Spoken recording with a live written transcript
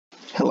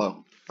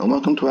Hello, and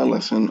welcome to our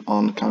lesson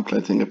on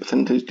calculating a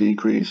percentage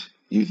decrease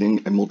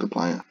using a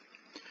multiplier.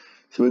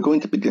 So we're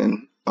going to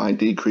begin by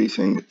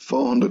decreasing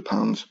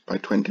 £400 by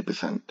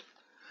 20%.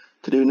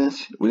 To do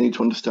this, we need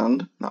to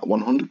understand that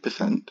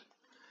 100%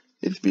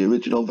 is the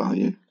original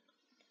value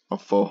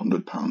of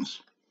 £400,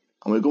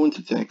 and we're going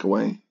to take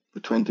away the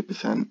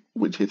 20%,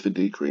 which is the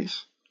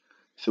decrease.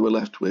 So we're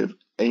left with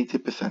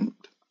 80%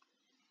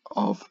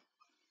 of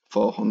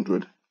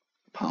 £400.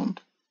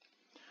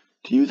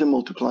 To use a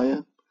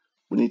multiplier,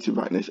 we need to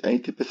write this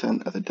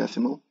 80% as a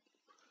decimal,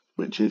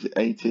 which is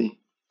 80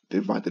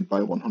 divided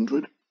by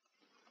 100.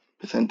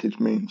 Percentage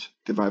means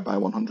divide by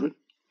 100.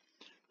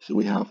 So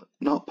we have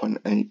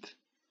 0.8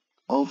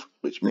 of,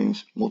 which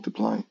means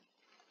multiply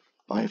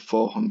by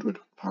 £400.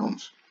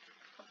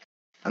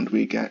 And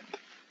we get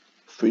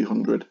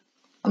 £320.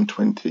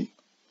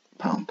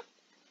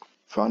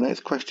 For our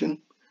next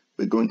question,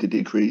 we're going to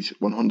decrease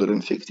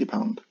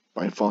 £160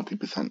 by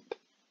 40%.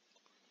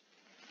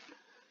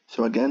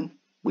 So again,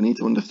 we need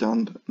to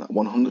understand that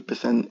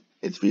 100%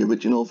 is the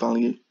original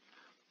value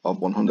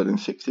of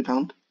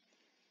 £160,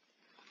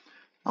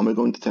 and we're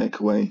going to take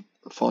away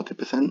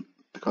 40%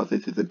 because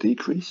this is a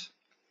decrease,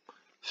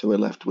 so we're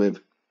left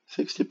with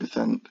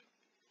 60%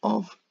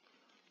 of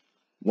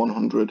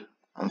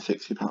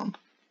 £160.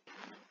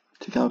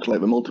 To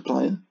calculate the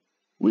multiplier,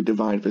 we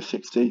divide the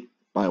 60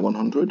 by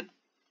 100,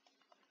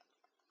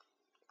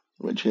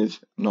 which is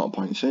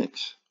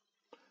 0.6.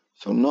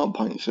 So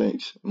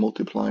 0.6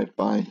 multiplied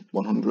by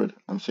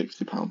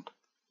 £160,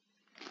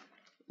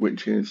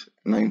 which is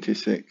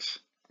 £96.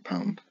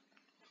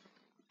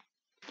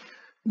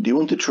 Do you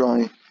want to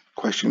try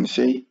question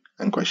C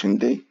and question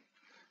D?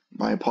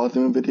 By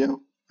pausing the video,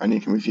 and you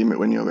can resume it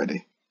when you're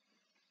ready.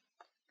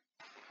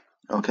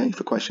 Okay,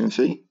 for question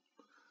C,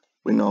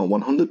 we know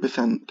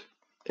 100%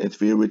 is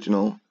the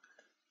original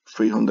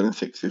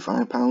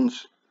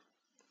 £365.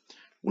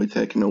 We're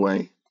taking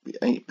away the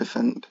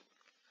 8%.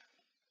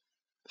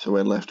 So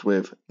we're left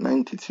with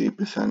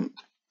 92%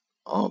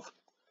 of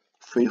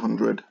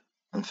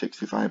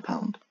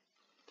 £365.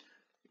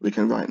 We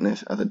can write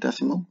this as a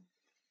decimal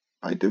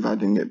by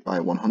dividing it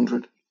by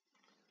 100.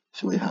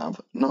 So we have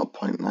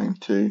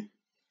 0.92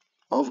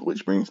 of,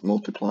 which means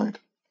multiplied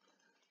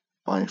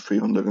by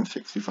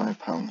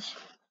 £365.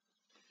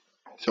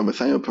 So the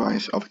sale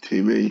price of a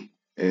TV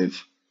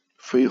is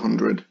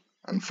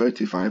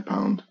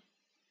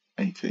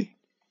 £335.80.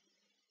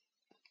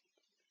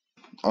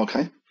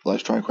 Okay,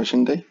 let's try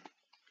question D.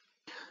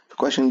 For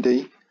question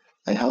D,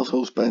 a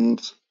household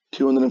spends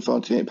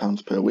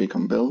 £248 per week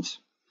on bills.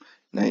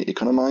 They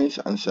economise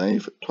and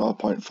save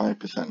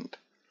 12.5%.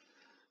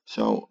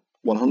 So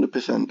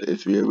 100%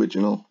 is the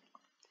original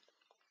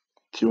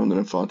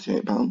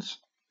 £248.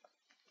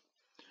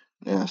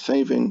 They are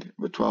saving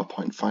the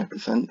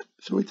 12.5%,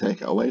 so we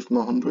take it away from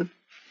 100.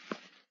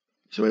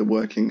 So we're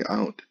working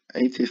out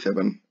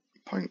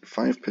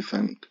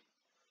 87.5%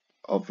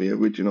 of the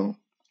original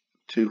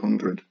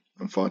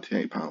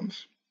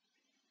 £248.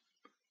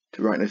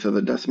 To write this as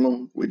a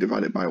decimal, we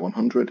divide it by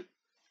 100,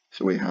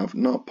 so we have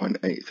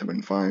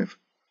 0.875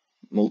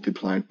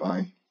 multiplied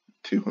by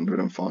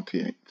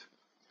 248.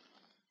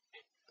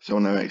 So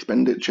our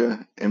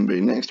expenditure in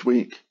the next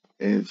week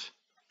is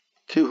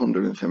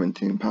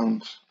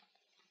 £217,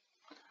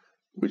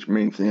 which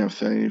means they have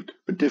saved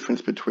the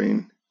difference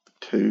between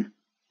two,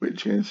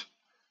 which is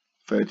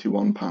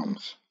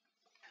 £31.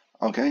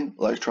 Okay,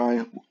 let's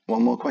try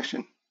one more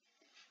question.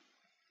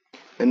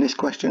 In this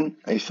question,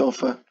 a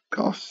sofa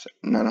costs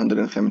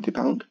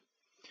 £970.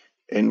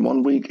 In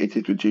 1 week it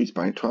is reduced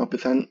by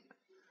 12%.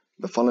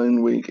 The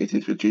following week it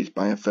is reduced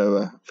by a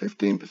further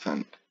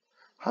 15%.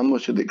 How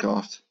much should it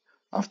cost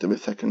after the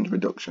second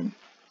reduction?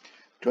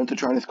 Do you want to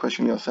try this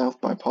question yourself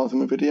by pausing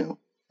the video,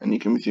 and you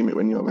can resume it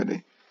when you're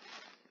ready.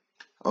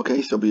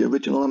 Okay, so the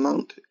original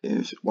amount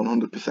is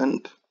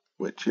 100%,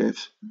 which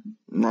is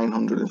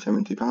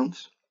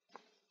 £970.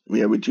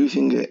 We are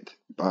reducing it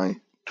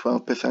by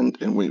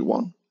 12% in week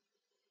 1.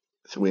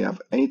 So we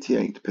have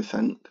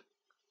 88%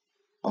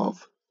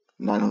 of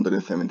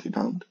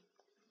 £970,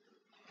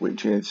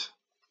 which is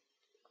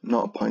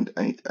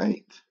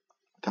 0.88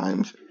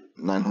 times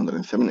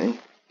 970,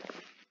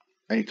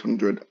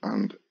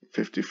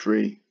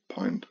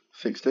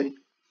 853.60.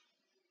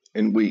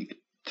 In week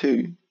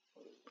 2,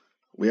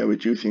 we are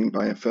reducing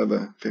by a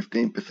further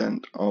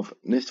 15% of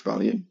this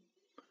value.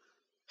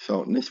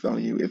 So this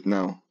value is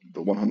now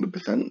the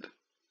 100%.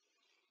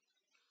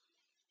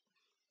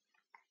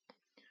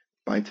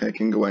 By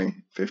taking away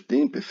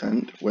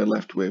 15%, we're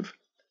left with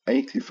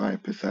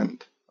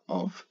 85%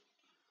 of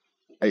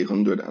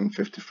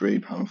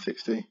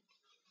 £853.60,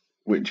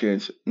 which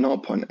is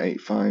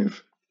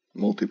 0.85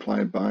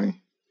 multiplied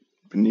by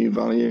the new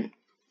value.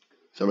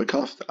 So the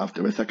cost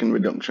after the second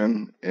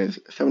reduction is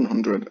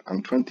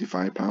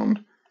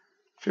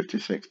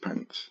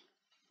 £725.56.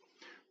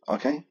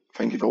 Okay,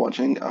 thank you for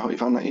watching. I hope you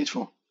found that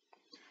useful.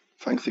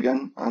 Thanks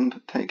again,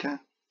 and take care.